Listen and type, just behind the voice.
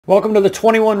Welcome to the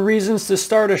 21 Reasons to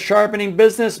Start a Sharpening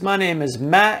Business. My name is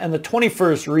Matt, and the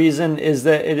 21st reason is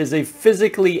that it is a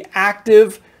physically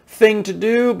active thing to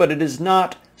do, but it is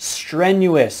not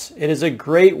strenuous. It is a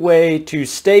great way to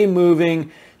stay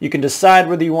moving. You can decide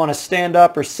whether you want to stand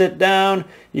up or sit down.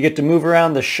 You get to move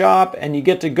around the shop, and you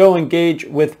get to go engage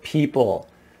with people.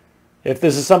 If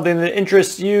this is something that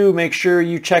interests you, make sure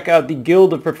you check out the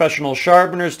Guild of Professional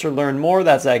Sharpeners to learn more.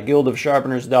 That's at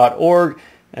guildofsharpeners.org.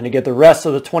 And to get the rest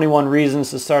of the 21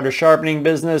 Reasons to Start a Sharpening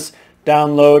Business,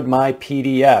 download my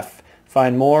PDF.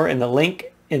 Find more in the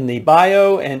link in the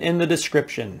bio and in the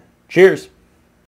description. Cheers.